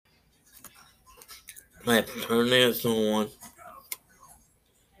I have to turn this on.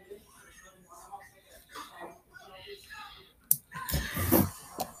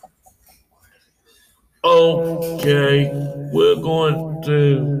 Okay, we're going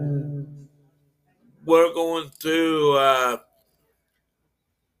to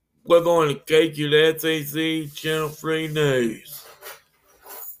we're going to take you to SAC Channel 3 News.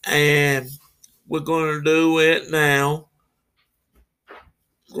 And we're going to do it now.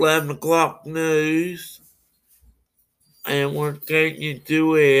 11 o'clock news. And we're taking you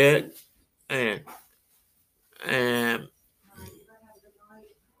to it. And, and,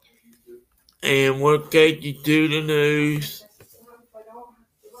 and we'll take you to the news.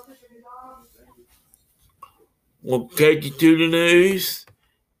 We'll take you to the news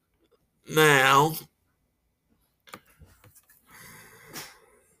now.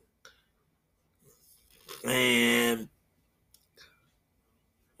 And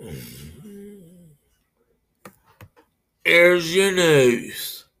here's your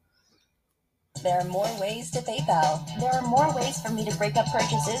news. There are more ways to PayPal. There are more ways for me to break up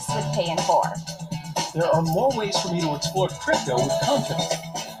purchases with Pay in 4. There are more ways for me to explore crypto with confidence.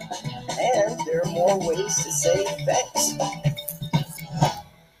 And there are more ways to say thanks.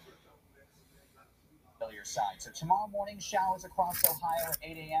 Side. So tomorrow morning, showers across Ohio at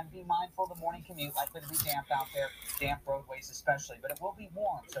 8 a.m. Be mindful of the morning commute, likely to be damp out there, damp roadways especially, but it will be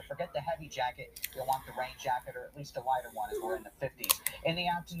warm, so forget the heavy jacket. You'll want the rain jacket or at least a lighter one as we're in the 50s. In the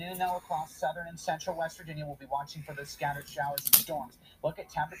afternoon, though, across southern and central West Virginia, we'll be watching for those scattered showers and storms. Look at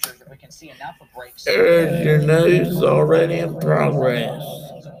temperatures if we can see enough of breaks. Here's your news already in progress.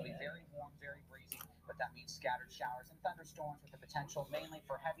 So it'll be very warm, very breezy, but that means scattered showers and thunderstorms with the potential mainly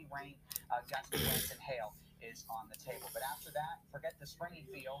for heavy rain, gusty winds, and hail is on the table. But after that, forget the springy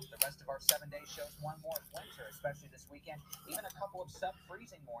feel. The rest of our 7 days shows one more of winter, especially this weekend. Even a couple of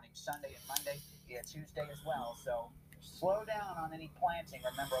sub-freezing mornings, Sunday and Monday, Tuesday as well. So slow down on any planting.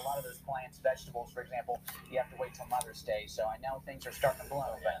 Remember, a lot of those plants, vegetables, for example, you have to wait till Mother's Day. So I know things are starting to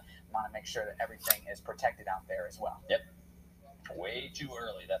bloom, but I want to make sure that everything is protected out there as well. Yep. Way too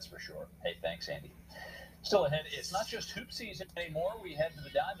early, that's for sure. Hey, thanks, Andy. Still ahead, it's not just hoop season anymore. We head to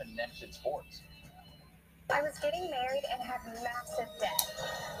the Diamond next in sports. I was getting married and had massive debt.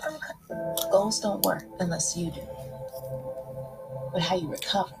 Goals don't work unless you do. But how you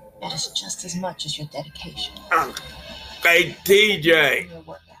recover matters just as much as your dedication. Hey, TJ.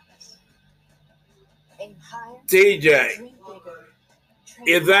 TJ.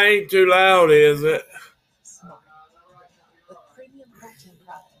 It ain't too loud, is it? Smart. With premium protein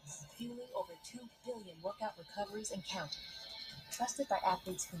products, fueling over 2 billion workout recoveries and counting. Trusted by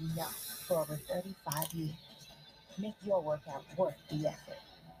athletes who know for over 35 years. Make your workout worth the effort.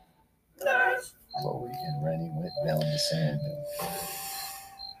 Well, weekend Rennie went down the sand.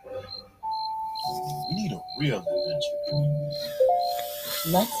 We need a real adventure.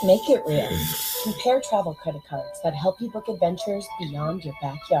 Let's make it real. Compare travel credit cards that help you book adventures beyond your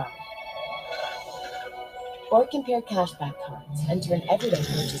backyard. Or compare cashback cards and turn everyday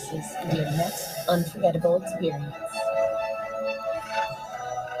purchases into your next unforgettable experience.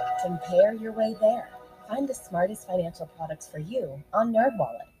 Compare your way there. Find the smartest financial products for you on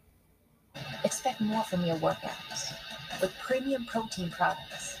NerdWallet. Expect more from your workouts. With premium protein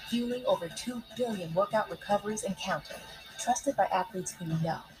products, fueling over 2 billion workout recoveries and counting. Trusted by athletes who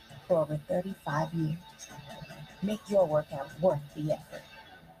know for over 35 years. Make your workout worth the effort.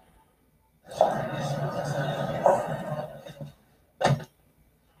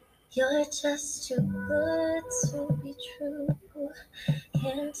 You're just too good to be true.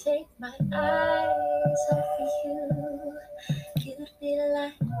 Can't take my eyes off of you. You'd be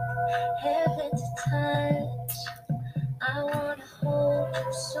like heaven to touch. I wanna hold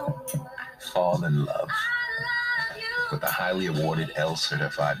you so much. Fall in love with the highly awarded L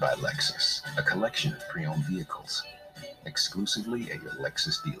certified by Lexus, a collection of pre-owned vehicles, exclusively at your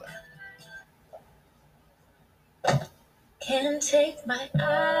Lexus dealer. Can't take my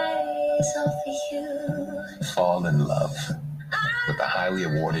eyes off of you. Fall in love with the highly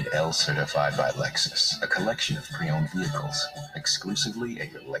awarded L certified by Lexus, a collection of pre-owned vehicles, exclusively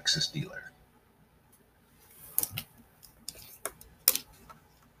at your Lexus dealer.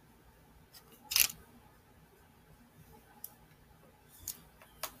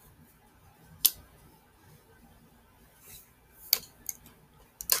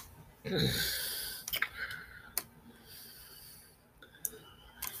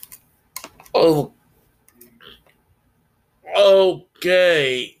 Oh,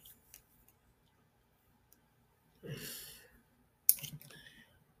 okay.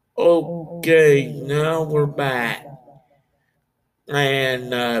 Okay, now we're back.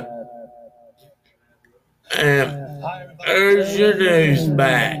 And And Hi, everybody. there's your news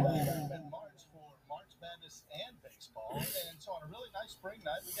back. In March for March Madness and baseball. And so on a really nice spring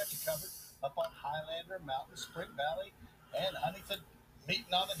night, we got you covered up on Highlander, Mountain, Spring Valley, and Huntington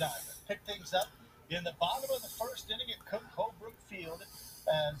meeting on the diamond. Pick things up in the bottom of the first inning at Cook Holbrook Field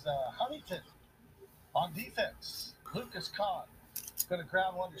as Huntington on defense. Lucas Kahn is going to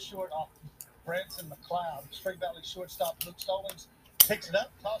ground one to short off Branson McLeod. Spring Valley shortstop Luke Stallings picks it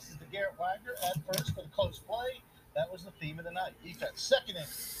up, tosses to Garrett Wagner at first for the close play. That was the theme of the night. Defense. Second inning,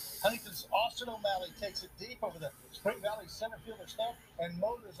 Huntington's Austin O'Malley takes it deep over the Spring Valley center fielder stump and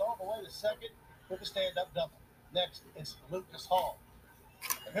motors all the way to second with a stand-up double. Next, it's Lucas Hall.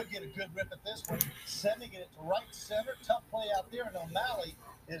 And he'll get a good rip at this one, sending it to right center. Tough play out there, and O'Malley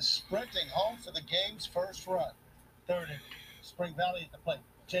is sprinting home for the game's first run. Third inning, Spring Valley at the plate.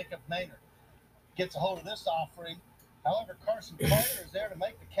 Jacob Maynard gets a hold of this offering. However, Carson Carter is there to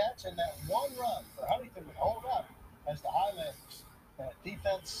make the catch, and that one run for Huntington would hold up as the Highlanders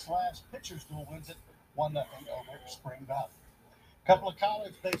defense/pitchers duel wins it 1-0 over Spring Valley. A couple of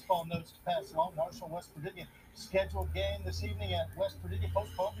college baseball notes to pass along. Marshall, West Virginia scheduled game this evening at West Virginia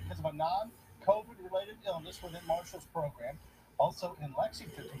postponed because of a non-COVID related illness within Marshall's program. Also in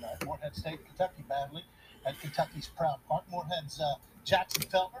Lexington tonight, Morehead State, Kentucky battling at Kentucky's Proud Park. Morehead's Jackson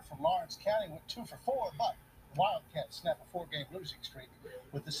Feltner from Lawrence County went 2 for 4, but Wildcats snap a 4-game losing streak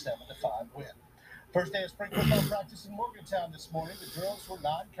with a 7-5 win. First day of spring football practice in Morgantown this morning. The drills were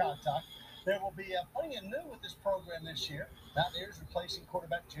non-contact. There will be plenty of new with this program this year. Mountaineers replacing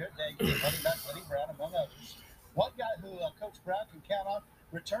quarterback Jared Dagan and running back Lenny Brown, among others. One guy who Coach Brown can count on,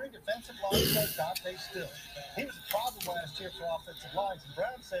 returning defensive line coach Dante Stills. He was a problem last year for offensive lines, and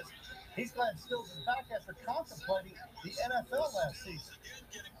Brown says he's glad Stills is back after contemplating the NFL last season.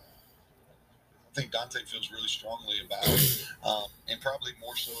 I think Dante feels really strongly about it, and probably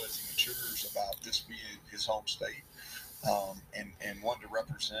more so as he matures about this being his home state, and wanting to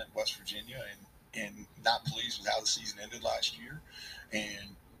represent West Virginia, and not pleased with how the season ended last year,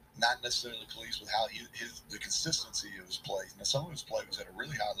 and not necessarily pleased with how the consistency of his play. Now, some of his play was at a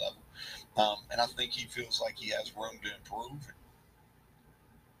really high level, and I think he feels like he has room to improve.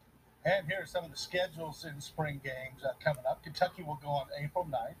 And here are some of the schedules in spring games coming up. Kentucky will go on April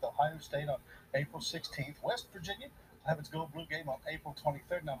 9th. Ohio State on April 16th. West Virginia will have its Gold Blue game on April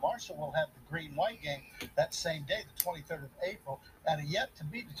 23rd. Now, Marshall will have the Green-White game that same day, the 23rd of April, at a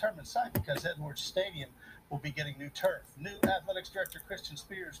yet-to-be-determined site because Edwards Stadium will be getting new turf. New athletics director Christian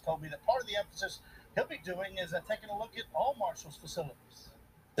Spears told me that part of the emphasis he'll be doing is taking a look at all Marshall's facilities.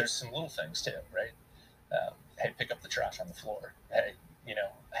 There's some little things, too, right? Hey, pick up the trash on the floor. Hey,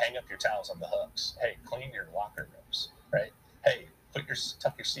 hang up your towels on the hooks. Hey, clean your locker rooms, right? Hey, tuck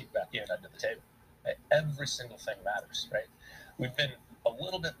your seat back in under the table. Hey, every single thing matters, right? We've been a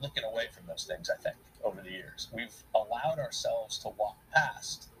little bit looking away from those things, I think, over the years. We've allowed ourselves to walk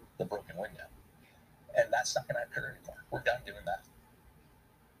past the broken window, and that's not going to occur anymore. We're done doing that.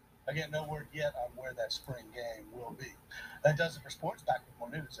 Again, no word yet on where that spring game will be. That does it for sports. Back with more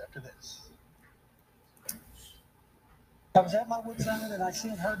news after this. I was at my woodside and I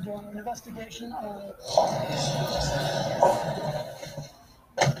seen her doing an investigation.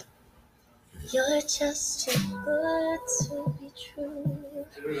 You're just too good to be true.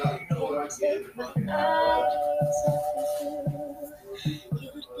 Can't take my eyes off of you.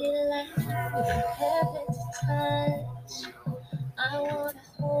 You'd be like heaven to touch. I wanna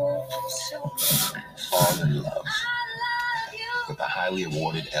hold you so much. Fall in love I love you. with the highly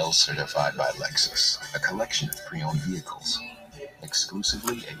awarded L certified by Lexus, a collection of pre-owned vehicles,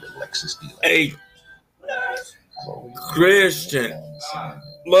 exclusively at your Lexus dealer. Hey, Christian,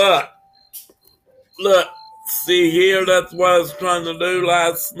 look, see here, that's what I was trying to do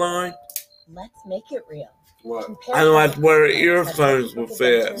last night. Let's make it real. What? I know I'd wear earphones with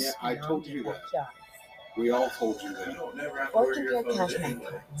this. Yeah, I told you that. We all told you that. Or compare cashback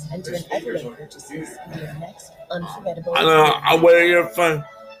cards and do an everyday purchases for your next unforgettable. I know I wear earphones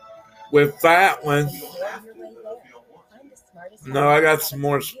with that one. No, I got some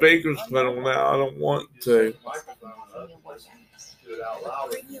more speakers put on now. I don't want to.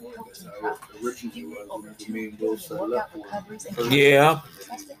 Yeah.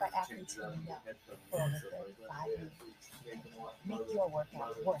 Tested by athletes who know for over 35 years. Make your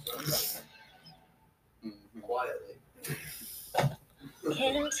workout worth it. Quietly.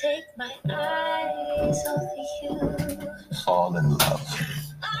 Can't take my eyes off of you. Fall in love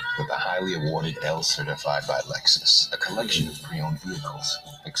with the highly awarded L certified by Lexus, a collection of pre-owned vehicles,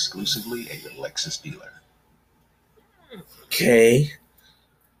 exclusively at your Lexus dealer. Okay.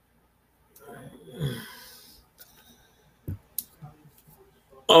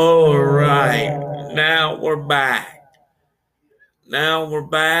 All right. Now we're back.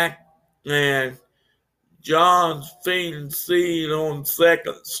 And John's Feeding Seed on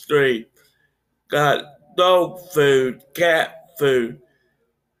 2nd Street. Got dog food, cat food,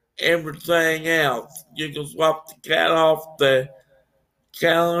 everything else. You can swap the cat off the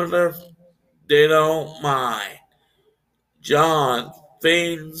calendar. They don't mind. John's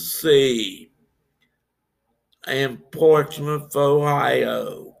Feeding Seed in Portsmouth,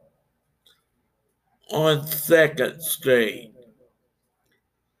 Ohio on 2nd Street.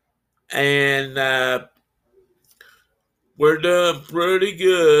 And we're doing pretty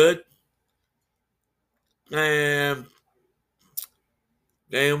good. And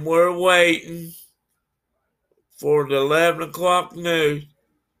we're waiting for the 11 o'clock news.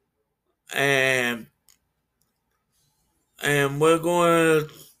 And we're going to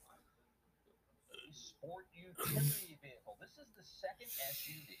Sport utility vehicle. This is the second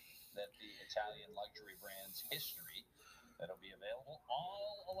SUV that the Italian luxury brand's history that'll be available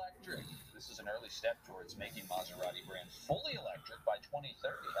all electric. This is an early step towards making Maserati brand fully electric by 2030.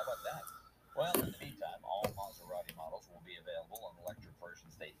 How about that? Well, in the meantime, all Maserati models will be available on electric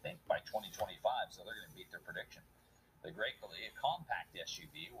versions, they think, by 2025, so they're going to beat their prediction. The Grecoli, a compact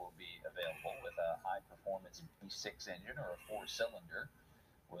SUV, will be available with a high-performance V6 engine or a 4-cylinder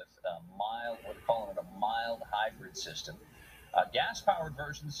with a mild, what they're calling it, a mild hybrid system. Gas-powered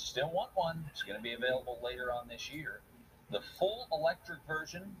versions still want one. It's going to be available later on this year. The full electric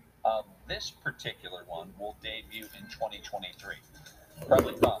version of this particular one will debut in 2023.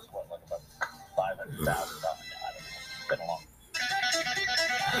 Probably cost, what, like about $500,000? I don't know. It's been a long.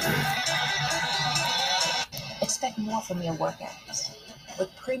 Expect more from your workouts.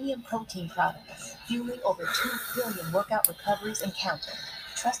 With premium protein products, fueling over 2 billion workout recoveries and counting.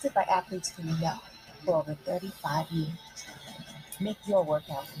 Trusted by athletes who know for over 35 years. Make your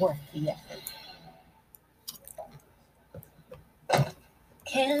workout worth the effort.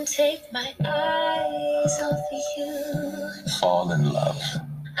 Can't take my eyes off of you. Fall in love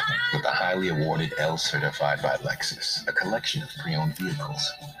with the highly awarded L certified by Lexus, a collection of pre-owned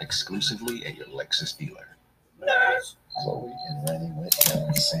vehicles exclusively at your Lexus dealer. Nice. Chloe and Rennie went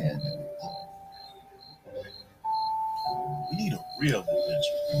down sand. We need a real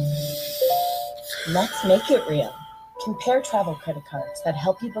adventure. Let's make it real. Compare travel credit cards that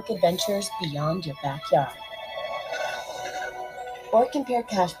help you book adventures beyond your backyard. Or compare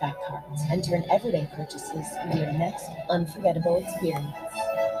cashback cards and turn everyday purchases into your next unforgettable experience.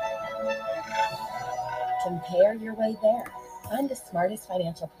 Compare your way there. Find the smartest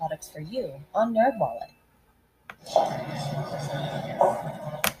financial products for you on NerdWallet.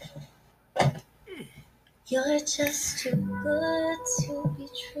 You're just too good to be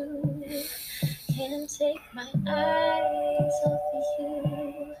true. Can't take my eyes off of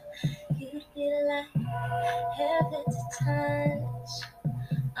you. You'd be like heaven to touch.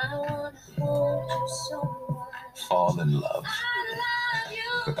 I wanna hold you so much. Fall in love I love you.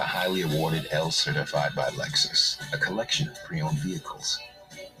 with the highly awarded L certified by Lexus, a collection of pre-owned vehicles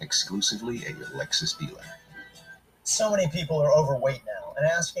exclusively at your Lexus dealer. So many people are overweight now and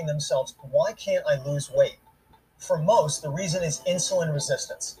asking themselves, why can't I lose weight? For most, the reason is insulin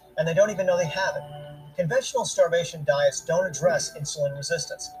resistance, and they don't even know they have it. Conventional starvation diets don't address insulin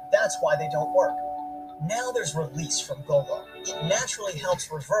resistance. That's why they don't work. Now there's Release from GoGo. It naturally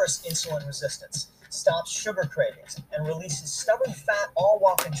helps reverse insulin resistance, stops sugar cravings, and releases stubborn fat, all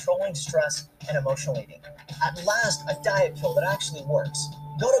while controlling stress and emotional eating. At last, a diet pill that actually works.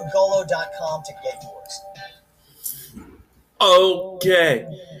 Go to golo.com to get yours. Okay,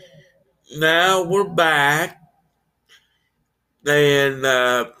 now we're back, and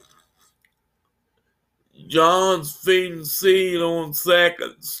John's Feeding Seed on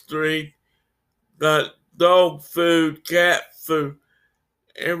 2nd Street got dog food, cat food,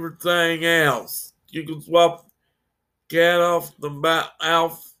 everything else. You can swap cat off the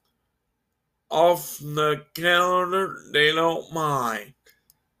calendar. They don't mind.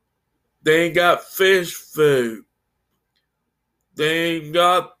 They ain't got fish food. They ain't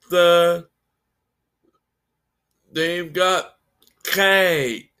got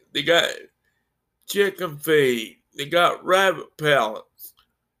cake. They got chicken feed. They got rabbit pellets.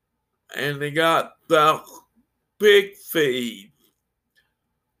 And they got the pig feed,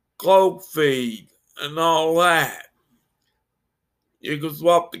 cloak feed, and all that. You can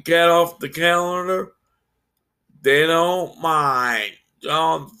swap the cat off the calendar. They don't mind.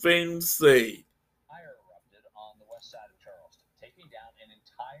 John's Feeding Seed. Fire erupted on the west side of Charleston, taking down an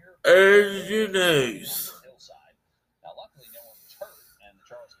entire Urgent news. hillside. Now, luckily, no one was hurt, and the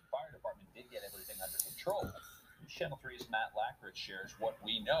Charleston Fire Department did get everything under control. Channel 3's Matt Lackridge Matt shares what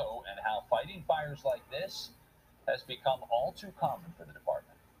we know and how fighting fires like this has become all too common for the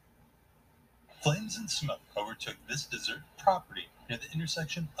department. Flames and smoke overtook this deserted property near the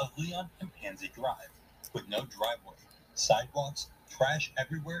intersection of Leon and Pansy Drive. With no driveway, sidewalks, trash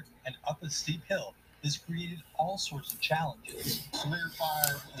everywhere, and up a steep hill, this created all sorts of challenges. Severe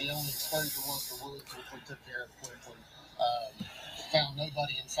fire, the only exposure was the woods, which we took care of quickly. Found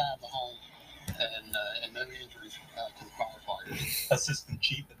nobody inside the home and no injuries to the firefighters. Assistant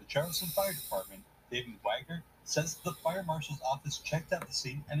Chief at the Charleston Fire Department, David Wagner, says the fire marshal's office checked out the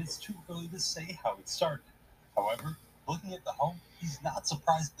scene and it's too early to say how it started. However, looking at the home, he's not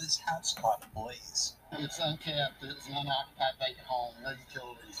surprised this house caught ablaze. It's unkept, it's an unoccupied vacant home, no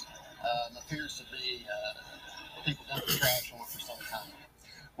utilities. Appears to be people dumping trash on it for some time.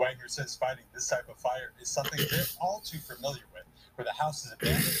 Wagner says fighting this type of fire is something they're all too familiar with, where the house is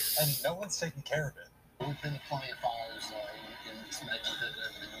abandoned and no one's taking care of it. We've been to plenty of fires in this neighborhood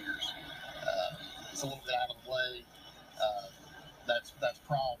over the years. It's a little bit out of the way. That's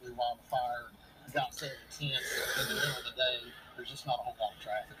probably why the fire got so intense in the middle of the day. There's just not a whole lot of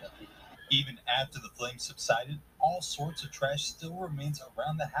traffic up here. Even after the flames subsided, all sorts of trash still remains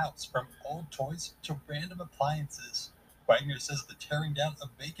around the house, from old toys to random appliances. Wagner says the tearing down of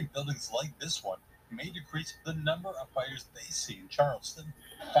vacant buildings like this one may decrease the number of fires they see in Charleston.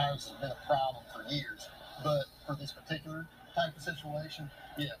 Fires have been a problem for years, but for this particular type of situation,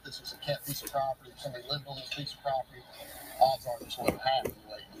 yeah, if this was a kept piece of property, if somebody lived on this piece of property, odds are this wouldn't happen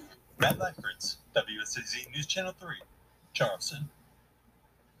the way it did. Matt Lackfritz, WSAZ News Channel 3, Charleston.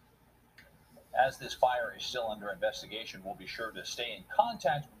 As this fire is still under investigation, we'll be sure to stay in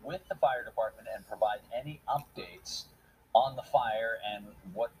contact with the fire department and provide any updates on the fire and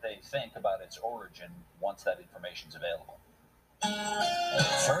what they think about its origin once that information is available.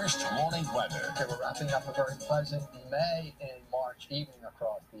 First warning weather. Okay, we're wrapping up a very pleasant May and March evening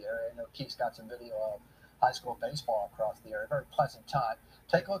across the area. I know Keith's got some video of high school baseball across the area. Very pleasant time.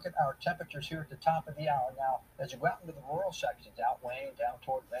 Take a look at our temperatures here at the top of the hour. Now, as you go out into the rural sections, out Wayne, down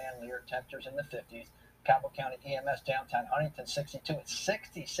toward Van Leer, temperatures in the 50s. Cabell County EMS downtown Huntington, 62. It's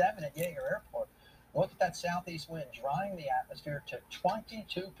 67 at Yeager Airport. Look at that southeast wind drying the atmosphere to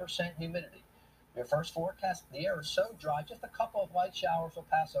 22% humidity. Your first forecast, the air is so dry, just a couple of light showers will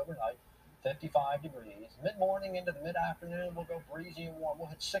pass overnight, 55 degrees. Mid-morning into the mid-afternoon, we'll go breezy and warm. We'll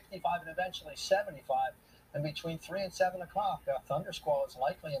hit 65 and eventually 75. And between 3 and 7 o'clock, thunder squalls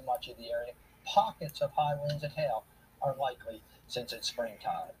likely in much of the area. Pockets of high winds and hail are likely since it's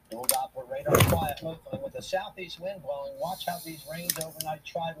springtime. Dual Doppler radar quiet locally with a southeast wind blowing. Watch how these rains overnight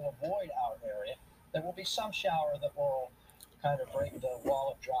try to avoid our area. There will be some shower that will kind of break the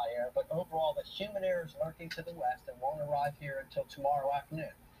wall of dry air, but overall the humid air is lurking to the west and won't arrive here until tomorrow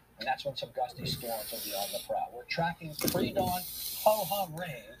afternoon. And that's when some gusty storms will be on the prowl. We're tracking pre-dawn ho-hum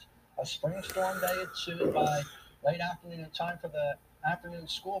rains. A spring storm day ensued by late afternoon in time for the afternoon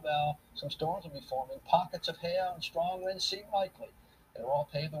school bell. Some storms will be forming. Pockets of hail and strong winds seem likely. It'll all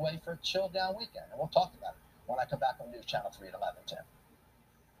pave the way for a chilled down weekend, and we'll talk about it when I come back on News Channel 3 at 11:10.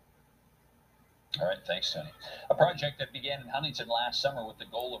 All right, thanks, Tony. A project that began in Huntington last summer with the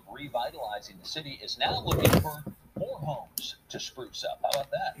goal of revitalizing the city is now looking for more homes to spruce up. How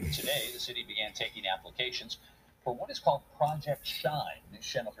about that? Today, the city began taking applications for what is called Project Shine. News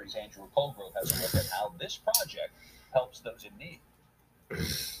Channel 3's Andrew Colgrove has a look at how this project helps those in need.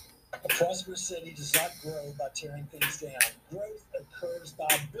 A prosperous city does not grow by tearing things down. Growth occurs by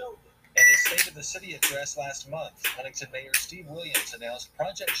building. In his State of the City address last month, Huntington Mayor Steve Williams announced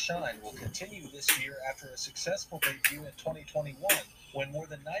Project Shine will continue this year after a successful debut in 2021, when more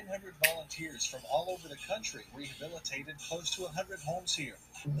than 900 volunteers from all over the country rehabilitated close to 100 homes here.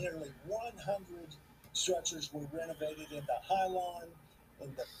 Nearly 100 structures were renovated in the Highline,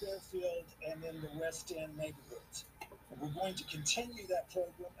 in the Fairfield, and in the West End neighborhoods. And we're going to continue that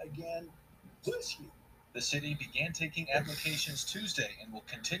program again this year. The city began taking applications Tuesday and will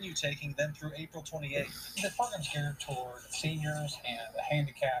continue taking them through April 28th. The program's geared toward seniors and the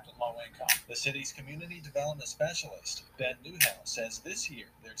handicapped and low income. The city's community development specialist, Ben Newhouse, says this year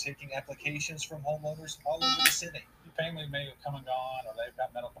they're taking applications from homeowners all over the city. Family may have come and gone, or they've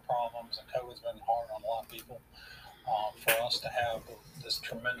got medical problems, and COVID's been hard on a lot of people. For us to have this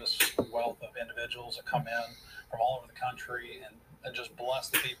tremendous wealth of individuals that come in from all over the country and just bless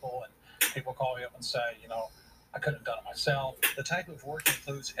the people, and people call me up and say, you know, I couldn't have done it myself. The type of work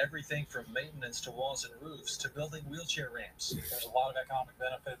includes everything from maintenance to walls and roofs to building wheelchair ramps. There's a lot of economic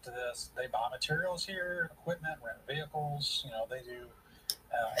benefit to this. They buy materials here, equipment, rent vehicles. You know, they do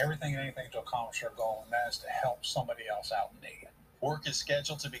everything and anything to accomplish their goal, and that is to help somebody else out in need. Work is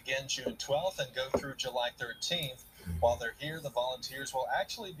scheduled to begin June 12th and go through July 13th. While they're here, the volunteers will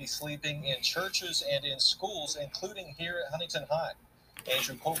actually be sleeping in churches and in schools, including here at Huntington High.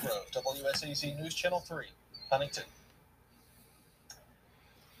 Andrew Colgrove, WSAZ News Channel 3, Huntington.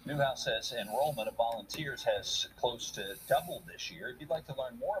 Newhouse says enrollment of volunteers has close to doubled this year. If you'd like to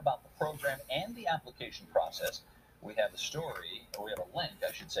learn more about the program and the application process, we have a link,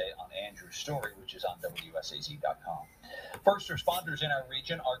 I should say, on Andrew's story, which is on WSAZ.com. First responders in our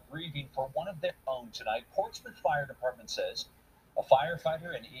region are grieving for one of their own tonight. Portsmouth Fire Department says a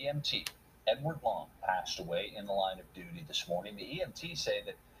firefighter and EMT, Edward Long, passed away in the line of duty this morning. The EMT say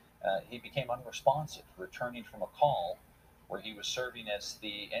that he became unresponsive, returning from a call where he was serving as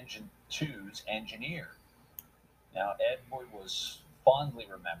the Engine 2's engineer. Now, Edward was fondly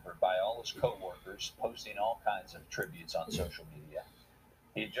remembered by all his co-workers, posting all kinds of tributes on social media.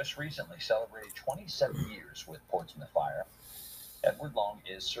 He had just recently celebrated 27 years with Portsmouth Fire. Edward Long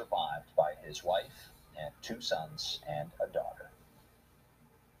is survived by his wife and 2 sons and a daughter.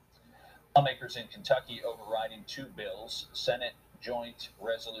 Lawmakers in Kentucky overriding 2 bills, Senate Joint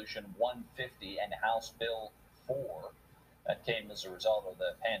Resolution 150 and House Bill 4, that came as a result of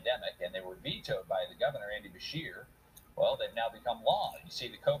the pandemic, and they were vetoed by the governor, Andy Beshear. Well, they've now become law. You see,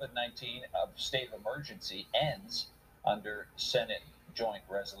 the COVID-19 state of emergency ends under Senate Joint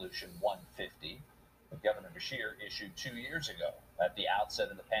Resolution 150 that Governor Beshear issued 2 years ago at the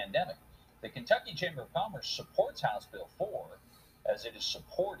outset of the pandemic. The Kentucky Chamber of Commerce supports House Bill 4 as it has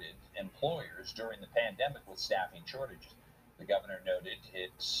supported employers during the pandemic with staffing shortages. The governor noted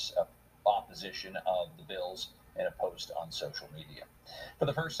its opposition of the bills in a post on social media. For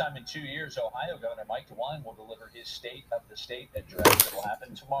the first time in 2 years, Ohio Governor Mike DeWine will deliver his State of the State address. It will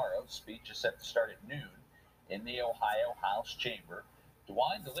happen tomorrow. Speech is set to start at noon in the Ohio House Chamber.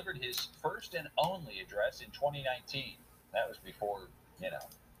 DeWine delivered his first and only address in 2019. That was before,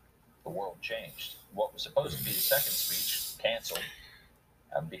 the world changed. What was supposed to be his second speech canceled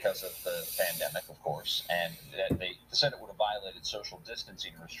because of the pandemic, of course, and the Senate would have violated social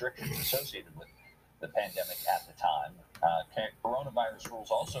distancing restrictions associated with the pandemic at the time. Coronavirus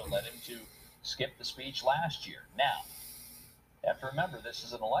rules also led him to skip the speech last year. Now, you have to remember, this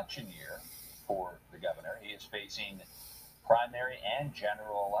is an election year for the governor. He is facing primary and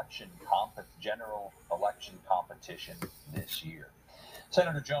general election competition this year.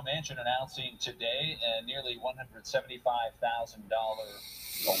 Senator Joe Manchin announcing today a nearly $175,000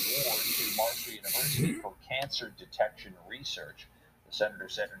 award to Marshall University for cancer detection research. The senator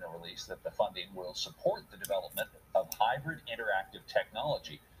said in a release that the funding will support the development of hybrid interactive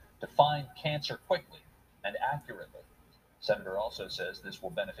technology to find cancer quickly and accurately. The senator also says this will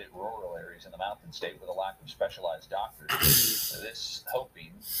benefit rural areas in the Mountain State with a lack of specialized doctors.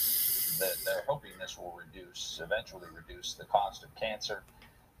 They're hoping this will eventually reduce the cost of cancer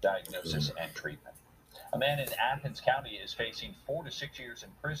diagnosis and treatment. A man in Athens County is facing 4 to 6 years in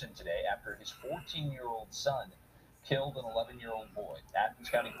prison today after his 14-year-old son killed an 11-year-old boy. Athens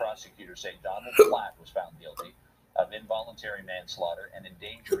County prosecutors say Donald Platt was found guilty of involuntary manslaughter and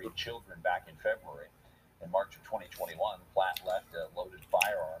endangering children back in February. In March of 2021, Platt left a loaded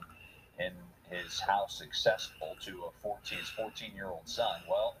firearm in his house accessible to his 14-year-old son.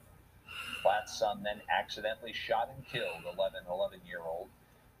 Well, Platt's son then accidentally shot and killed 11-year-old.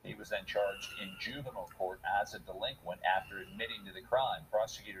 He was then charged in juvenile court as a delinquent after admitting to the crime.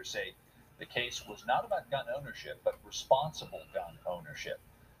 Prosecutors say the case was not about gun ownership, but responsible gun ownership.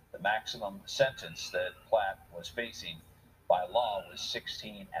 The maximum sentence that Platt was facing by law was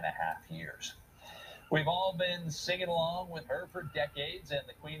 16 and a half years. We've all been singing along with her for decades, and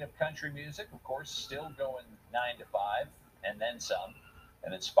the queen of country music, of course, still going 9 to 5 and then some,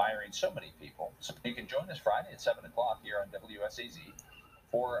 and inspiring so many people. So you can join us Friday at 7 o'clock here on WSAZ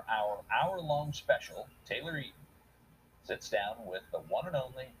for our hour-long special. Taylor Eaton sits down with the one and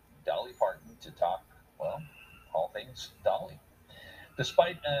only Dolly Parton to talk, well, all things Dolly.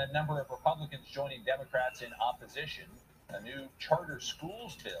 Despite a number of Republicans joining Democrats in opposition, a new charter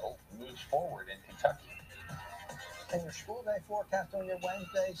schools bill moves forward in Kentucky. In your school day forecast on your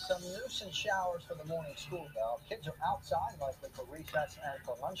Wednesday, some nuisance showers for the morning school bell. Kids are outside likely for recess and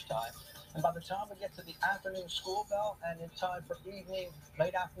for lunchtime. And by the time we get to the afternoon school bell and in time for evening,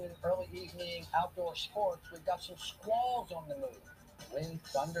 late afternoon, early evening outdoor sports, we've got some squalls on the move. Wind,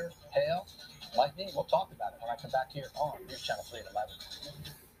 thunder, hail, lightning. We'll talk about it when I come back here on News Channel 3 at 11.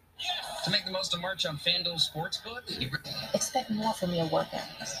 To make the most of March on FanDuel Sportsbook, Expect more from your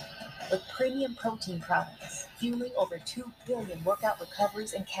workouts. With premium protein products, fueling over 2 billion workout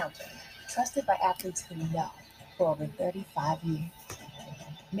recoveries and counting. Trusted by athletes who know for over 35 years.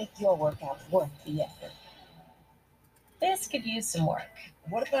 Make your workout worth the effort. This could use some work.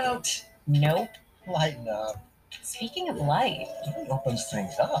 What about nope? Lighten up. Speaking of light, It opens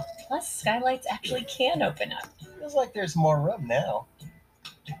things up. plus skylights actually can open up. Feels like there's more room now.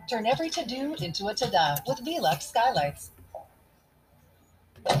 Turn every to-do into a ta-da with Velux skylights.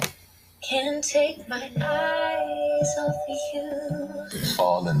 Can't take my eyes off of you.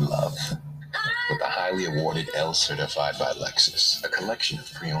 Fall in love with the highly awarded L certified by Lexus, a collection of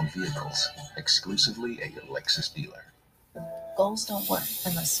pre-owned vehicles, exclusively at your Lexus dealer. Goals don't work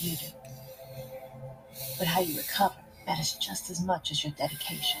unless you do. But how you recover matters just as much as your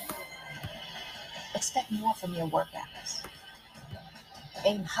dedication. Expect more from your workouts.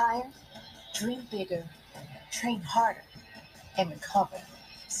 Aim higher, dream bigger, train harder, and recover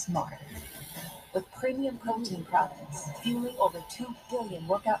smarter. With premium protein products fueling over 2 billion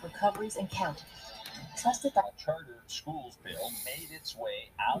workout recoveries and counting. Trusted by Charter schools bill made its way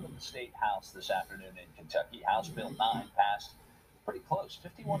out of the state house this afternoon in Kentucky. House Bill 9 passed pretty close,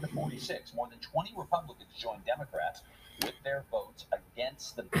 51 to 46. More than 20 Republicans joined Democrats with their votes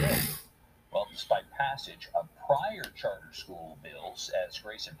against the bill. Well, despite passage of prior charter school bills, as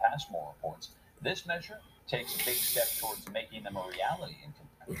Grayson Passmore reports, this measure takes a big step towards making them a reality in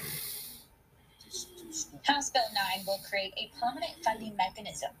Kentucky. House Bill 9 will create a permanent funding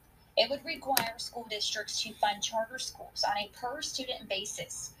mechanism. It would require school districts to fund charter schools on a per-student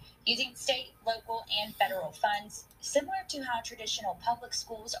basis, using state, local, and federal funds, similar to how traditional public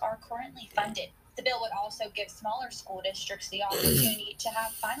schools are currently funded. The bill would also give smaller school districts the opportunity to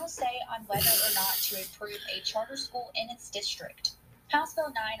have final say on whether or not to approve a charter school in its district. House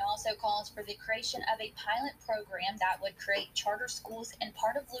Bill 9 also calls for the creation of a pilot program that would create charter schools in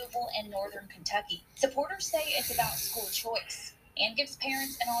part of Louisville and northern Kentucky. Supporters say it's about school choice and gives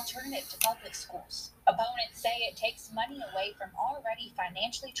parents an alternative to public schools. Opponents say it takes money away from already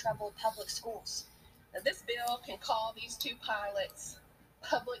financially troubled public schools. Now, this bill can call these two pilots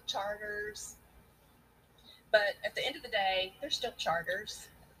public charters, but at the end of the day, they're still charters.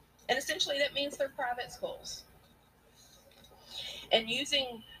 And essentially that means they're private schools. And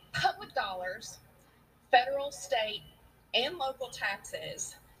using public dollars, federal, state, and local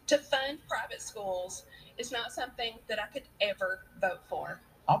taxes to fund private schools is not something that I could ever vote for.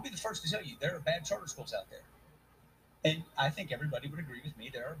 I'll be the first to tell you there are bad charter schools out there. And I think everybody would agree with me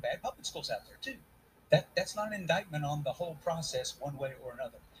there are bad public schools out there too. That's not an indictment on the whole process one way or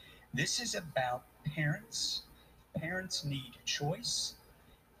another. This is about parents. Parents need choice,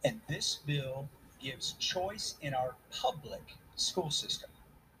 and this bill gives choice in our public school system.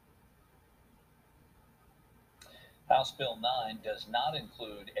 House Bill 9 does not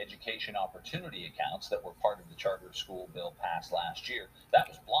include education opportunity accounts that were part of the charter school bill passed last year. That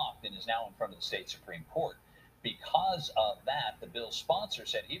was blocked and is now in front of the state Supreme Court. Because of that, the bill's sponsor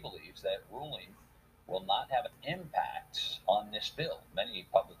said he believes that ruling will not have an impact on this bill. Many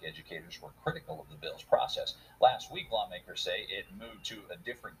public educators were critical of the bill's process. Last week, lawmakers say it moved to a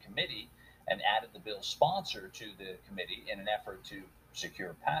different committee and added the bill's sponsor to the committee in an effort to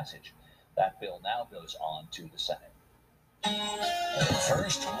secure passage. That bill now goes on to the Senate.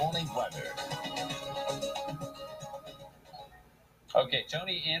 First warning weather. Okay,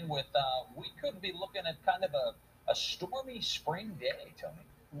 Tony, in with, we could be looking at kind of a stormy spring day, Tony.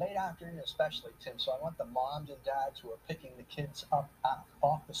 Late afternoon especially, Tim, so I want the moms and dads who are picking the kids up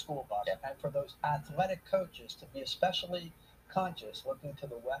off the school bus, and for those athletic coaches to be especially conscious looking to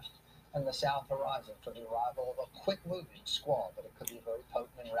the west and the south horizon for the arrival of a quick-moving squall, but it could be a very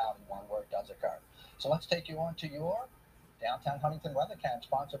potent and rowdy one where it does occur. So let's take you on to your downtown Huntington weather cam,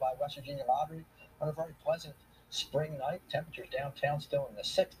 sponsored by West Virginia Lottery, on a very pleasant spring night. Temperatures downtown still in the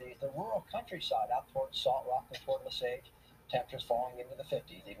 60s. The rural countryside out towards Salt Rock and toward Lesage, temperatures falling into the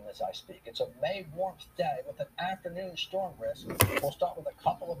 50s even as I speak. It's a May warmth day with an afternoon storm risk. We'll start with a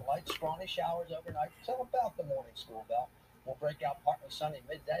couple of light, scrawny showers overnight till about the morning school bell. We'll break out partly sunny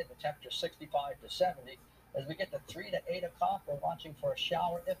midday, the temperature 65 to 70. As we get to 3 to 8 o'clock, we're watching for a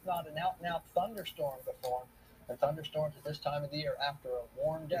shower, if not an out-and-out thunderstorm to form. And thunderstorms at this time of the year after a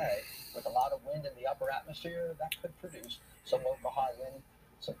warm day with a lot of wind in the upper atmosphere, that could produce some local high wind,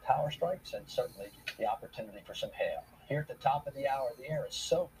 some power strikes, and certainly the opportunity for some hail. Here at the top of the hour, the air is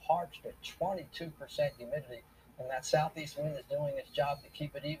so parched at 22% humidity, and that southeast wind is doing its job to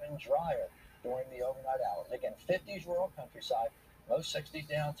keep it even drier during the overnight hours. Again, 50s rural countryside, low 60s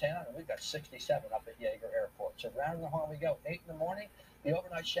downtown, and we've got 67 up at Yeager Airport. So round the horn we go. 8 in the morning, the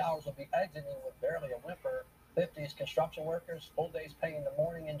overnight showers will be exiting with barely a whimper. 50s construction workers, full days pay in the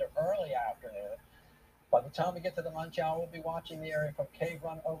morning into early afternoon. By the time we get to the lunch hour, we'll be watching the area from Cave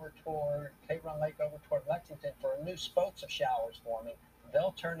Run Lake over toward Lexington for new spokes of showers forming.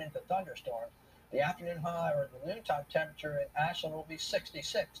 They'll turn into thunderstorms. The afternoon high or the noontime temperature in Ashland will be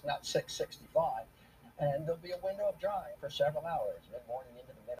 66, not 665. And there'll be a window of drying for several hours, mid-morning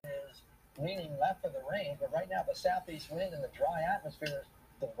into the middle. Is leaning left of the range, but right now the southeast wind and the dry atmosphere is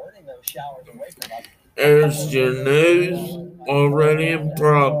diverting those showers away from us. There's your news already in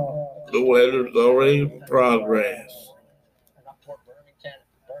the weather's already in progress. And up toward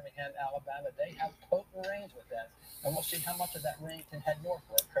Birmingham, Alabama, they have potent rains with them. And we'll see how much of that rain can head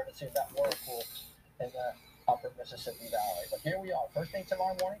northward, courtesy of that whirlpool in the upper Mississippi Valley. But here we are. First thing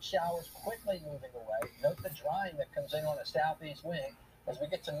tomorrow morning, showers quickly moving away. Note the drying that comes in on a southeast wind. As we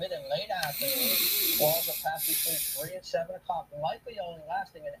get to mid and late afternoon, squalls will pass between 3 and 7 o'clock, likely only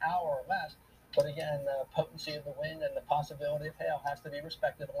lasting an hour or less. But again, the potency of the wind and the possibility of hail has to be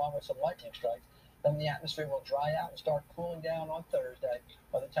respected, along with some lightning strikes. Then the atmosphere will dry out and start cooling down on Thursday.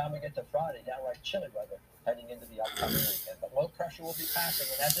 By the time we get to Friday, downright chilly weather heading into the upcoming weekend. But low pressure will be passing,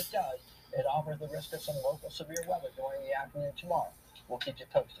 and as it does, it offers the risk of some local severe weather during the afternoon tomorrow. We'll keep you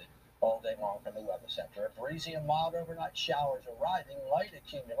posted all day long from the Weather Center. A breezy and mild overnight showers arriving, light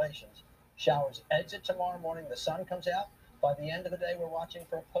accumulations. Showers exit tomorrow morning. The sun comes out. By the end of the day, we're watching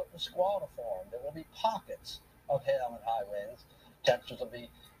for a potent squall to form. There will be pockets of hail and high winds. Temperatures will be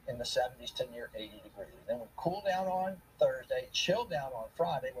in the 70s to near 80 degrees. Then we cool down on Thursday, chill down on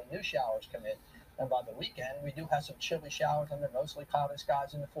Friday when new showers come in. And by the weekend, we do have some chilly showers under mostly cloudy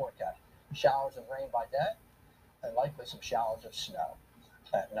skies in the forecast. Showers of rain by day and likely some showers of snow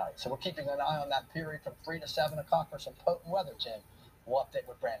at night. So we're keeping an eye on that period from 3 to 7 o'clock for some potent weather, Tim. We'll update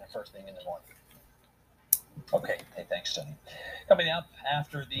with Brandon first thing in the morning. Okay. Hey, thanks, Tony. Coming up,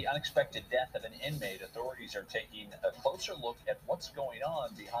 after the unexpected death of an inmate, authorities are taking a closer look at what's going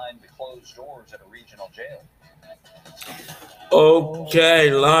on behind the closed doors at a regional jail.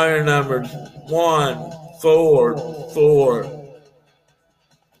 Okay, line number 1, 4, 4,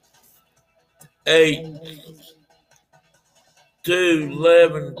 8, 2,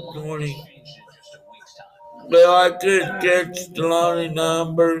 11, 20. Well, I couldn't catch the line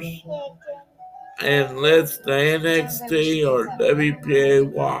numbers unless the NXT or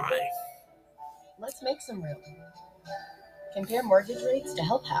WPAY. Let's make some room. Compare mortgage rates to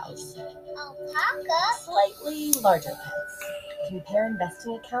help house Alpaca. slightly larger pets. Compare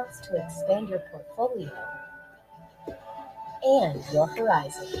investing accounts to expand your portfolio and your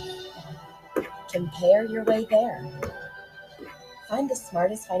horizon. Compare your way there. Find the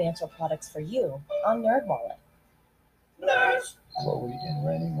smartest financial products for you on NerdWallet. Chloe and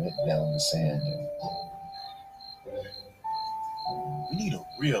Rennie went down the sand. We need a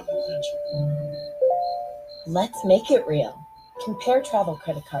real adventure. Let's make it real. Compare travel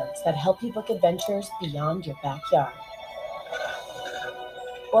credit cards that help you book adventures beyond your backyard.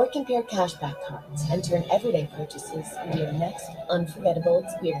 Or compare cashback cards and turn everyday purchases into your next unforgettable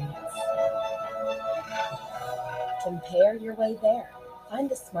experience. Compare your way there. Find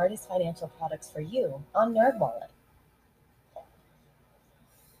the smartest financial products for you on NerdWallet.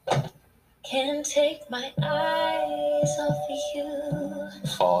 Can't take my eyes off of you.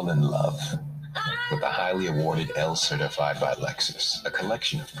 Fall in love with the highly awarded L certified by Lexus, a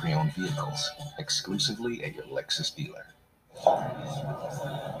collection of pre-owned vehicles exclusively at your Lexus dealer.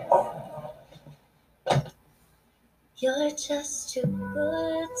 You're just too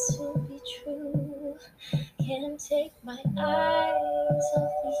good to be true. Can't take my eyes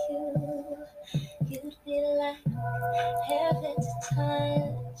off of you. You'd be like heaven to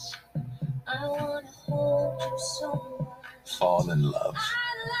touch. I wanna hold you so much. Fall in love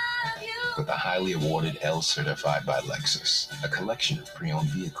I love you. with the highly awarded L certified by Lexus, a collection of pre-owned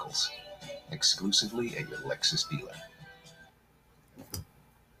vehicles exclusively at your Lexus dealer.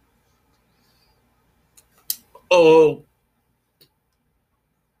 Oh,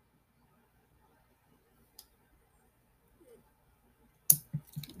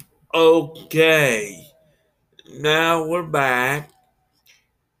 okay. Now we're back.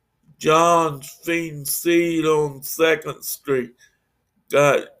 John's feeding seed on 2nd Street.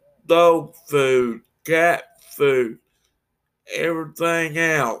 Got dog food, cat food, everything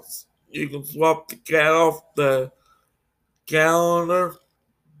else. You can swap the cat off the calendar.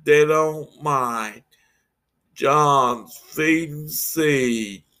 They don't mind. John's feeding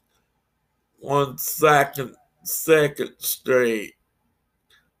seed on 2nd Street.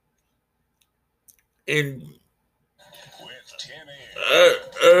 In With Tim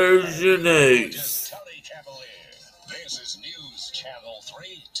Urgent News. This is News Channel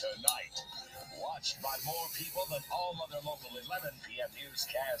 3 tonight. Watched by more people than all other local 11 p.m.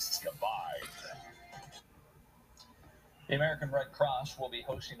 newscasts combined. The American Red Cross will be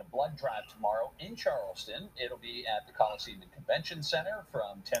hosting a blood drive tomorrow in Charleston. It'll be at the Coliseum and Convention Center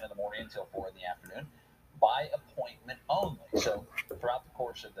from 10 in the morning until 4 in the afternoon. by appointment only. So throughout the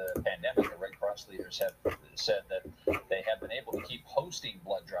course of the pandemic, the Red Cross leaders have said that they have been able to keep hosting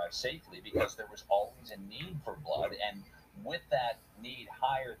blood drives safely because there was always a need for blood. And with that need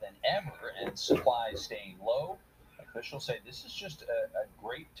higher than ever and supplies staying low, officials say this is just a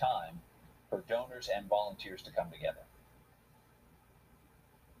great time for donors and volunteers to come together.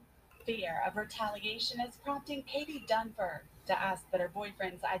 Fear of retaliation is prompting Katie Dunford to ask that her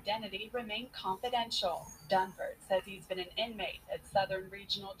boyfriend's identity remain confidential. Dunford says he's been an inmate at Southern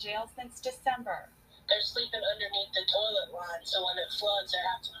Regional Jail since December. They're sleeping underneath the toilet line, so when it floods, they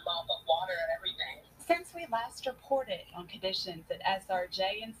have to mop up water and everything. Since we last reported on conditions at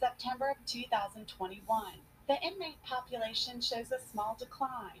SRJ in September of 2021, the inmate population shows a small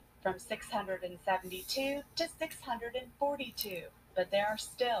decline from 672 to 642. But there are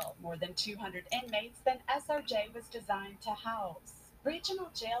still more than 200 inmates than SRJ was designed to house. Regional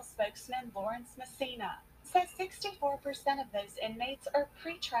Jail spokesman Lawrence Messina says 64% of those inmates are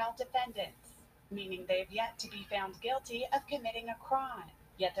pretrial defendants, meaning they've yet to be found guilty of committing a crime.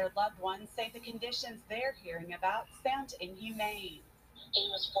 Yet their loved ones say the conditions they're hearing about sound inhumane. He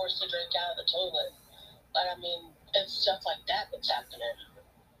was forced to drink out of the toilet. But I mean, it's stuff like that that's happening.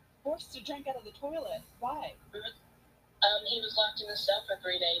 Forced to drink out of the toilet? Why? He was locked in his cell for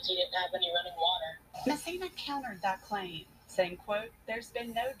 3 days. He didn't have any running water. Messina countered that claim, saying, quote, "There's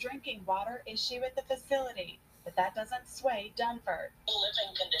been no drinking water issue at the facility, but that doesn't sway Dunford."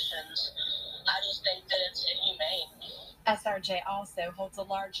 Living conditions, I just think that it's inhumane. SRJ also holds a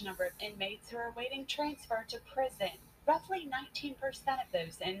large number of inmates who are awaiting transfer to prison. Roughly 19% of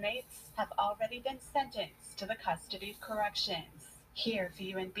those inmates have already been sentenced to the custody of corrections. Here for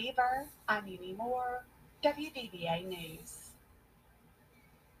you in Beaver, I'm Amy Moore, WBBA News.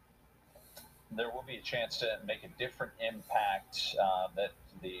 There will be a chance to make a different impact that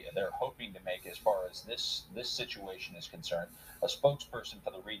they're hoping to make as far as this situation is concerned. A spokesperson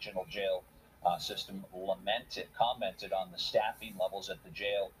for the regional jail system commented on the staffing levels at the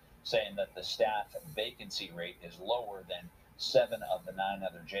jail, saying that the staff vacancy rate is lower than 7 of the 9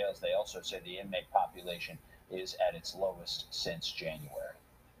 other jails. They also say the inmate population is at its lowest since January.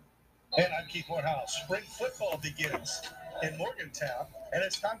 And I'm Keith Morehouse. Spring football begins in Morgantown, and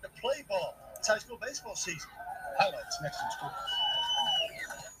it's time to play ball. It's high school baseball season. Highlights next in school.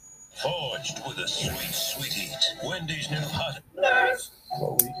 Forged with a sweet, sweet heat. Wendy's new hot. Nice.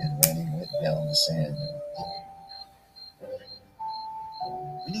 Chloe and Rennie went down the sand.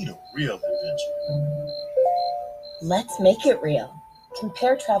 We need a real adventure. Let's make it real.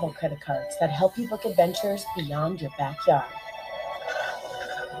 Compare travel credit cards that help you book adventures beyond your backyard.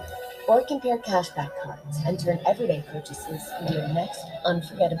 Or compare cashback cards and turn everyday purchases into your next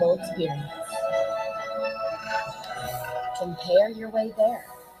unforgettable experience. Compare your way there.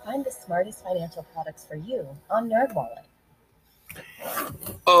 Find the smartest financial products for you on NerdWallet.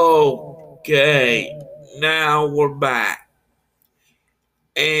 Okay, now we're back.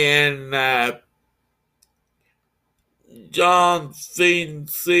 And John Feeding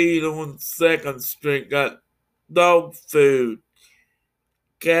Seed on 2nd Street got dog food,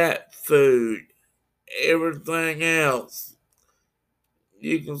 cat food, everything else.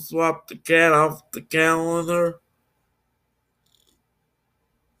 You can swap the cat off the calendar.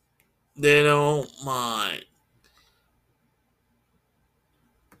 They don't mind.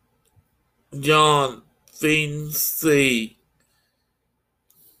 John Feeding Seed.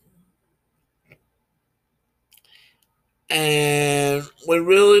 And we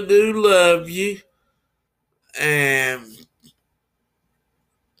really do love you. And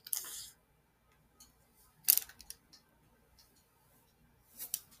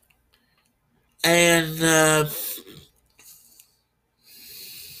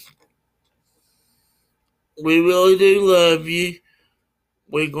we really do love you.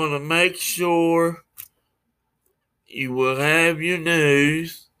 We're going to make sure you will have your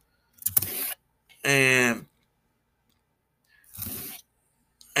news. And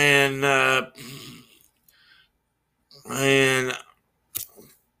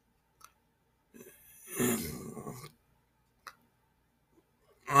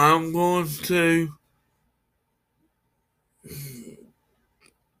I'm going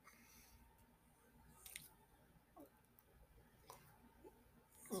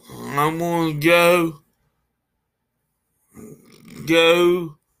to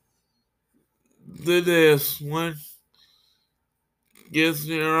go to this one. Guess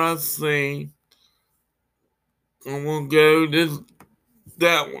here I see. I'm going to go to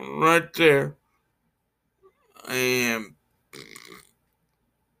that one right there. And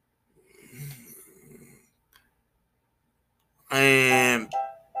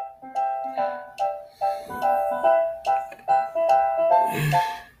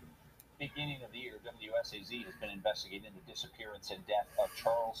WSAZ has been investigating the disappearance and death of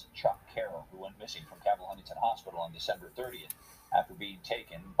Charles Chuck Carroll, who went missing from Cabell Huntington Hospital on December 30th after being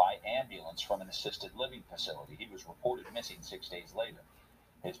taken by ambulance from an assisted living facility. He was reported missing 6 days later.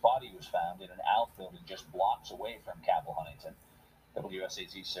 His body was found in an outbuilding just blocks away from Cabell Huntington.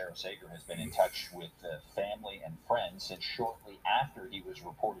 WSAZ's Sarah Sager has been in touch with family and friends since shortly after he was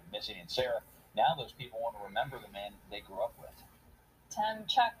reported missing. And Sarah, now those people want to remember the man they grew up with.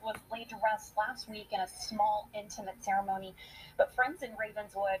 Chuck was laid to rest last week in a small, intimate ceremony, but friends in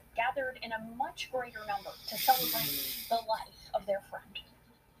Ravenswood gathered in a much greater number to celebrate the life of their friend.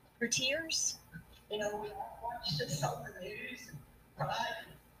 Through tears, we all watched this on the news, right?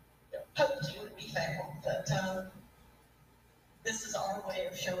 Hoped you would be thankful, but this is our way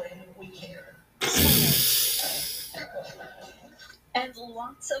of showing we care. And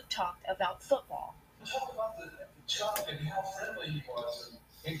lots of talk about football. Talk about the Chuck and how friendly he was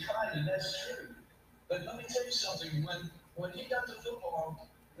and kind, and that's true. But let me tell you something. When he got to football,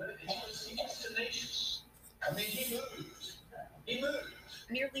 he was tenacious. I mean, he moved. He moved.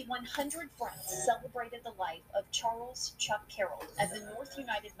 Nearly 100 friends celebrated the life of Charles Chuck Carroll at the North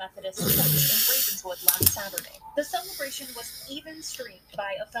United Methodist Church in Ravenswood last Saturday. The celebration was even streamed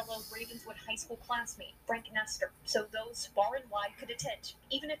by a fellow Ravenswood High School classmate, Frank Nestor, so those far and wide could attend,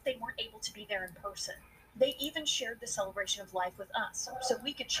 even if they weren't able to be there in person. They even shared the celebration of life with us, so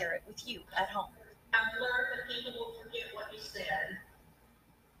we could share it with you at home. I've learned that people will forget what you said.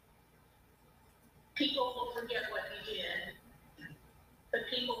 People will forget what you did. But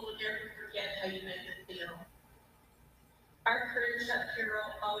people will never forget how you made them feel. Our friend Chuck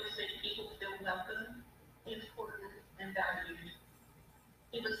Carroll always made people feel welcome, important, and valued.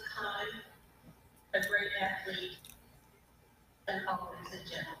 He was kind, a great athlete, and always a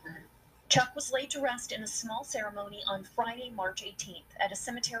gentleman. Chuck was laid to rest in a small ceremony on Friday, March 18th at a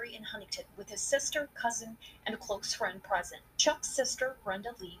cemetery in Huntington with his sister, cousin, and a close friend present. Chuck's sister,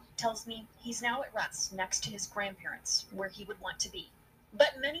 Brenda Lee, tells me he's now at rest next to his grandparents, where he would want to be.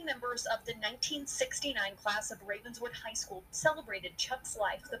 But many members of the 1969 class of Ravenswood High School celebrated Chuck's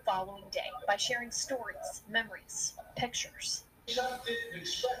life the following day by sharing stories, memories, pictures. Chuck didn't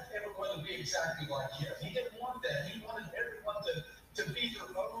expect everyone to be exactly like him. He didn't want that. He wanted everyone to be their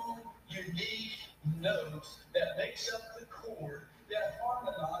own unique note that makes up the chord that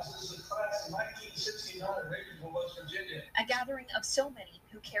harmonizes the class of 1969 at Ravenswood, West Virginia. A gathering of so many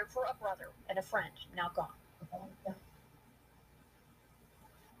who cared for a brother and a friend now gone.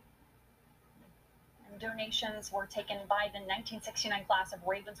 Donations were taken by the 1969 class of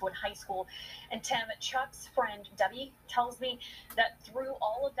Ravenswood High School. And Tim, Chuck's friend Debbie tells me that through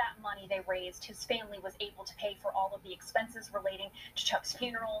all of that money they raised, his family was able to pay for all of the expenses relating to Chuck's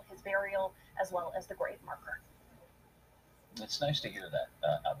funeral, his burial, as well as the grave marker. It's nice to hear that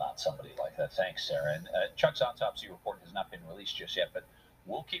about somebody like that. Thanks, Sarah. And Chuck's autopsy report has not been released just yet, but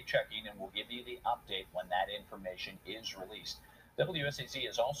we'll keep checking and we'll give you the update when that information is released. WSAZ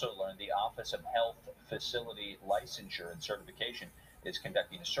has also learned the Office of Health Facility Licensure and Certification is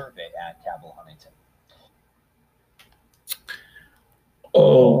conducting a survey at Cabell Huntington.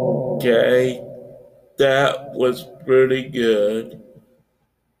 Okay, that was pretty good.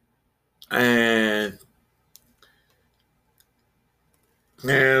 And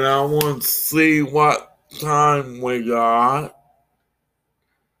I want to see what time we got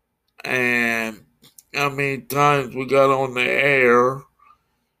and how many times we got on the air,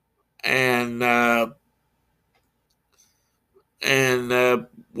 and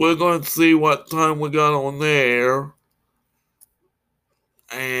we're going to see what time we got on there,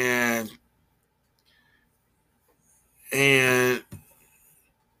 and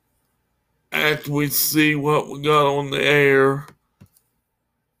after we see what we got on the air,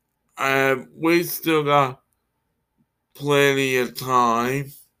 we still got plenty of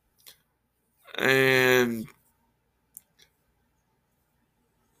time, and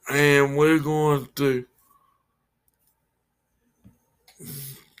we're going to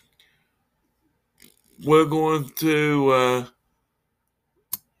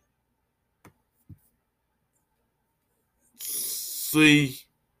see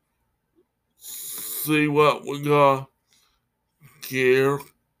what we got here,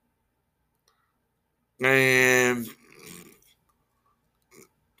 and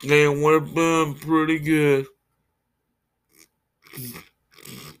we're doing pretty good.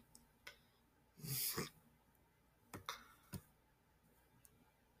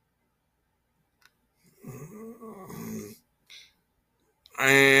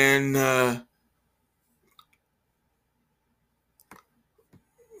 And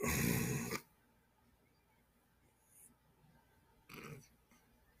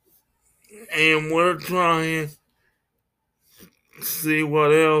and we're trying to see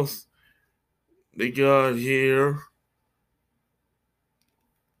what else they got here.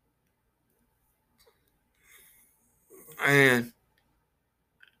 And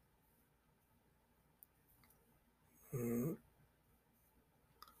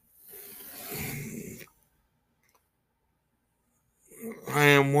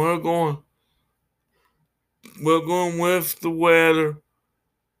we're going with the weather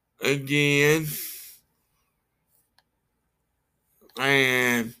again.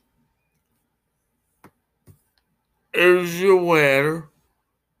 And here's your weather.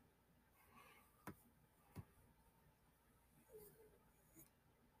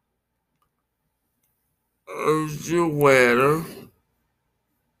 Here's your weather.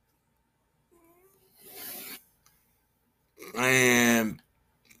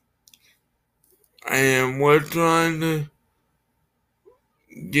 And we're trying to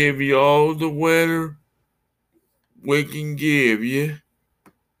give you all the weather we can give you.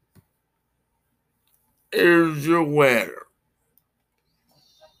 Here's your weather.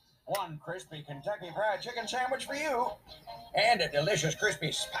 One crispy Kentucky Fried Chicken sandwich for you, and a delicious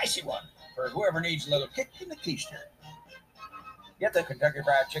crispy spicy one for whoever needs a little kick in the keister. Get the Kentucky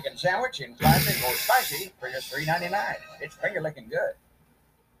Fried Chicken sandwich in classic or spicy for just $3.99. It's finger licking good.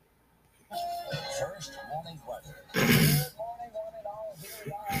 First morning weather. Good morning, one and all. Here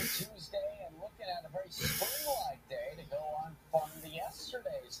we are on Tuesday and looking at a very spring-like day to go on from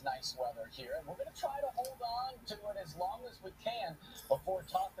yesterday's nice weather here. And we're going to try to hold on to it as long as we can before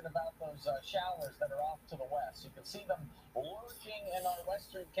talking about those showers that are off to the west. You can see them lurking in our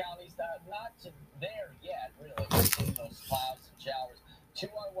western counties. Not there yet, really. We're seeing those clouds and showers to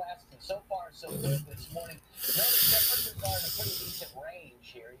our west, and so far so good this morning. Notice temperatures are in a pretty decent range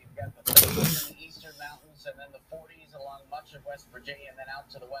here. You've got the 30s in the eastern mountains, and then the 40s along much of West Virginia, and then out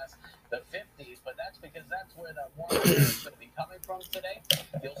to the west, the 50s. But that's because that's where the warm air is going to be coming from today.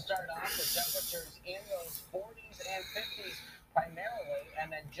 You'll start off with temperatures in those 40s and 50s primarily, and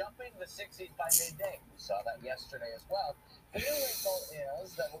then jumping the 60s by midday. We saw that yesterday as well. The new wrinkle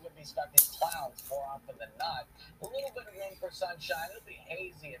is that we're going to be stuck in clouds more often than not. A little bit of room for sunshine. It'll be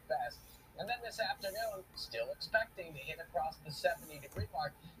hazy at best. And then this afternoon, still expecting to hit across the 70-degree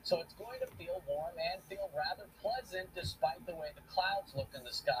mark. So it's going to feel warm and feel rather pleasant despite the way the clouds look in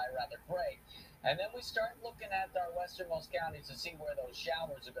the sky, rather gray. And then we start looking at our westernmost counties to see where those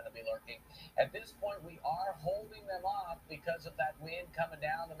showers are going to be lurking. At this point, we are holding them off because of that wind coming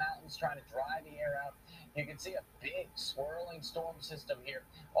down the mountains, trying to dry the air out. You can see a big swirling storm system here.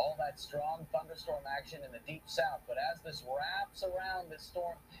 All that strong thunderstorm action in the deep south. But as this wraps around this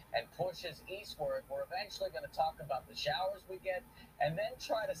storm and pushes eastward, we're eventually going to talk about the showers we get and then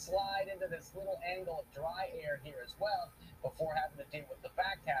try to slide into this little angle of dry air here as well before having to deal with the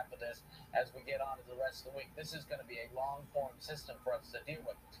back half of this as we get on to the rest of the week. This is going to be a long-form system for us to deal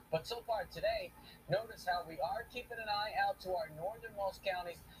with. But so far today, notice how we are keeping an eye out to our northernmost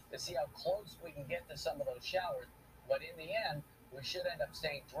counties to see how close we can get to some of those showers. But in the end, we should end up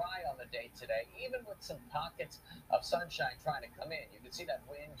staying dry on the day today, even with some pockets of sunshine trying to come in. You can see that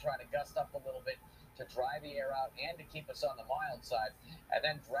wind trying to gust up a little bit to dry the air out and to keep us on the mild side, and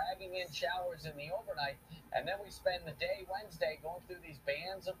then dragging in showers in the overnight. And then we spend the day Wednesday going through these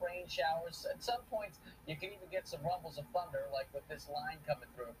bands of rain showers. At some points, you can even get some rumbles of thunder, like with this line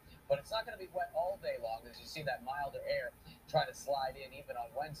coming through. But it's not going to be wet all day long, as you see that milder air try to slide in even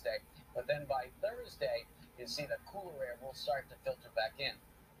on Wednesday. But then by Thursday, you see the cooler air will start to filter back in.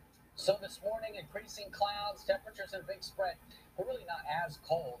 So this morning, increasing clouds, temperatures in a big spread. We're really not as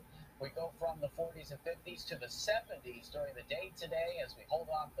cold. We go from the 40s and 50s to the 70s during the day today as we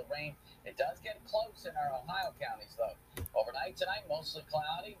hold off the rain. It does get close in our Ohio counties, though. Overnight tonight, mostly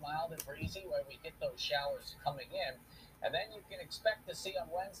cloudy, mild and breezy, where we get those showers coming in. And then you can expect to see on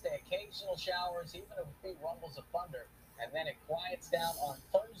Wednesday occasional showers, even a few rumbles of thunder. And then it quiets down on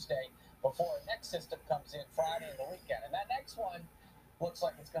Thursday before our next system comes in Friday and the weekend. And that next one looks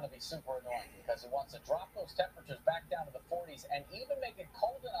like it's going to be super annoying because it wants to drop those temperatures back down to the 40s and even make it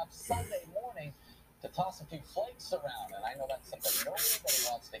cold enough Sunday morning to toss a few flakes around. And I know that's something nobody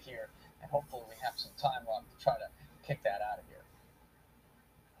wants to hear. And hopefully we have some time left to try to kick that out of here.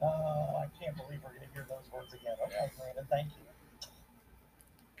 I can't believe we're going to hear those words again. Okay, Brandon, thank you.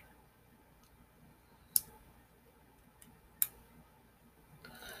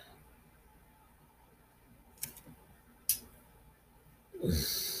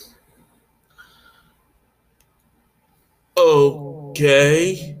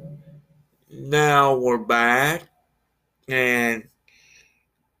 Okay, now we're back, and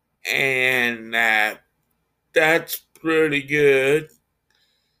that's pretty good.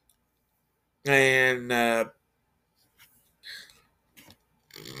 and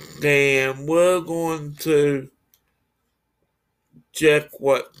then we're going to check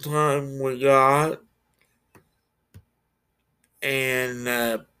what time we got, and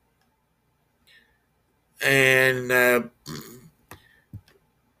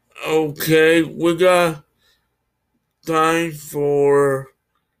okay, we got time for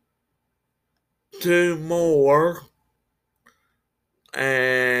 2 more,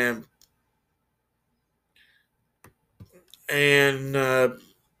 and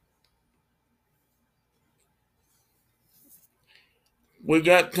we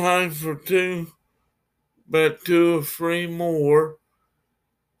got time for 2 or 3 more.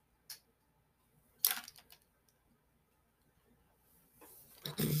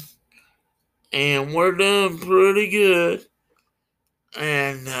 And we're doing pretty good.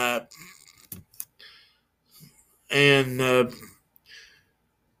 And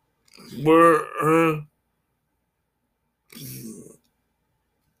we're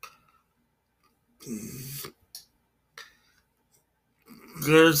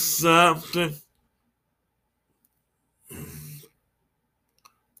there's something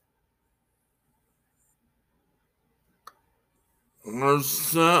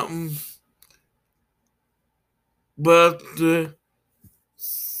but the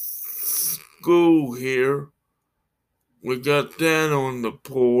school here. We got that on the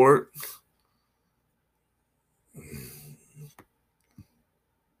port.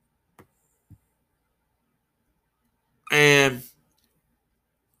 And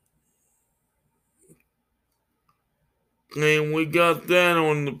we got that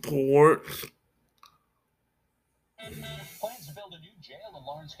on the port. Plans to build a new jail in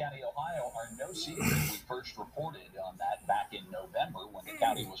Lawrence County, Ohio are no secret. We first reported on that back in November when the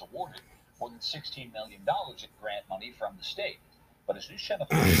county was awarded more than $16 million in grant money from the state. But as News Channel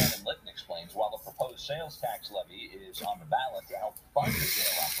 3 Shannon Litton explains, while the proposed sales tax levy is on the ballot to help fund the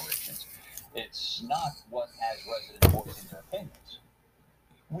jail operations, it's not what has residents voicing their opinions.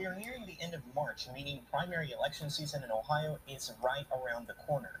 We are nearing the end of March, meaning primary election season in Ohio is right around the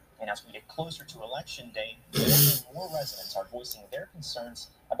corner. And as we get closer to Election Day, more and more residents are voicing their concerns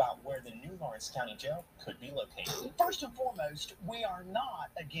about where the new Lawrence County Jail could be located. First and foremost, we are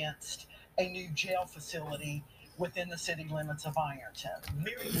not against a new jail facility within the city limits of Ironton.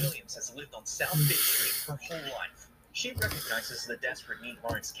 Mary Williams has lived on South 5th Street her whole life. She recognizes the desperate need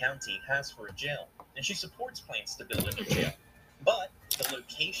Lawrence County has for a jail, and she supports plans to build a new jail. But the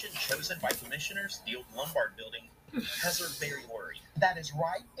location chosen by commissioners, the old Lombard building, has her very worried. That is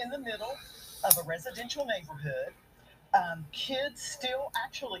right in the middle of a residential neighborhood. Kids still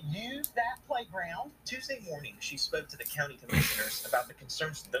actually use that playground. Tuesday morning, she spoke to the county commissioners about the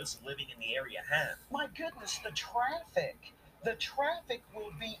concerns those living in the area have. My goodness, the traffic. The traffic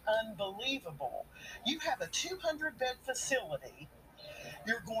will be unbelievable. You have a 200-bed facility.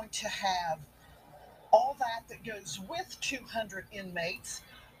 You're going to have all that goes with 200 inmates,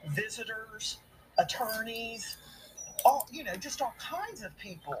 visitors, attorneys, just all kinds of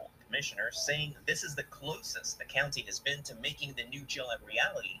people. Commissioners saying this is the closest the county has been to making the new jail a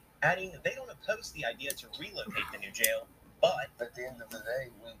reality, adding they don't oppose the idea to relocate the new jail, but at the end of the day,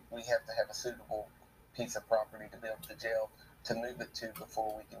 we have to have a suitable piece of property to build the jail to move it to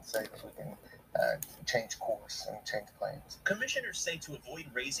before we can say that we can change course and change plans. Commissioners say to avoid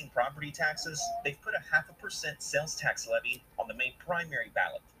raising property taxes, they've put a 0.5% sales tax levy on the May primary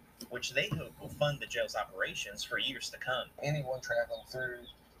ballot, which they hope will fund the jail's operations for years to come. Anyone traveling through,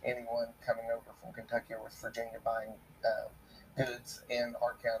 anyone coming over from Kentucky or West Virginia buying goods in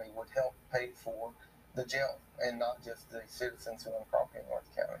our county would help pay for the jail, and not just the citizens who own property in North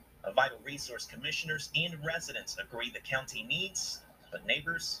County. A vital resource commissioners and residents agree the county needs, but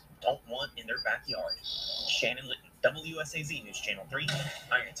neighbors don't want in their backyard. Shannon Litton, WSAZ News Channel 3,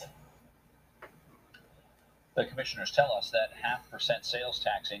 Ironton. The commissioners tell us that 0.5% sales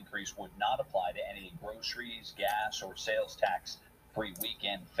tax increase would not apply to any groceries, gas, or sales tax free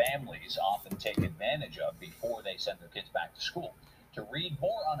weekend families often take advantage of before they send their kids back to school. To read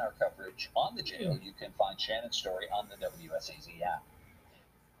more on our coverage on the jail, you can find Shannon's story on the WSAZ app.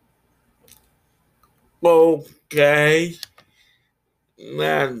 Okay.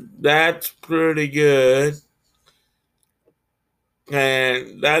 That's pretty good.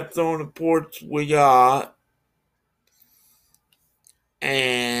 And that's on the ports we got.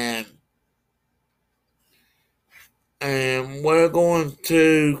 And we're going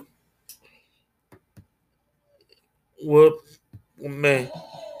to At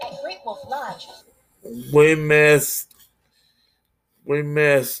Great Wolf Lodge. We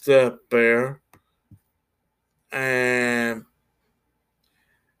messed up there. And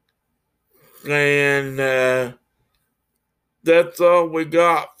And that's all we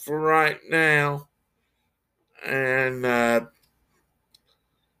got for right now. And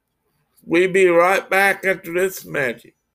we'll be right back after this message.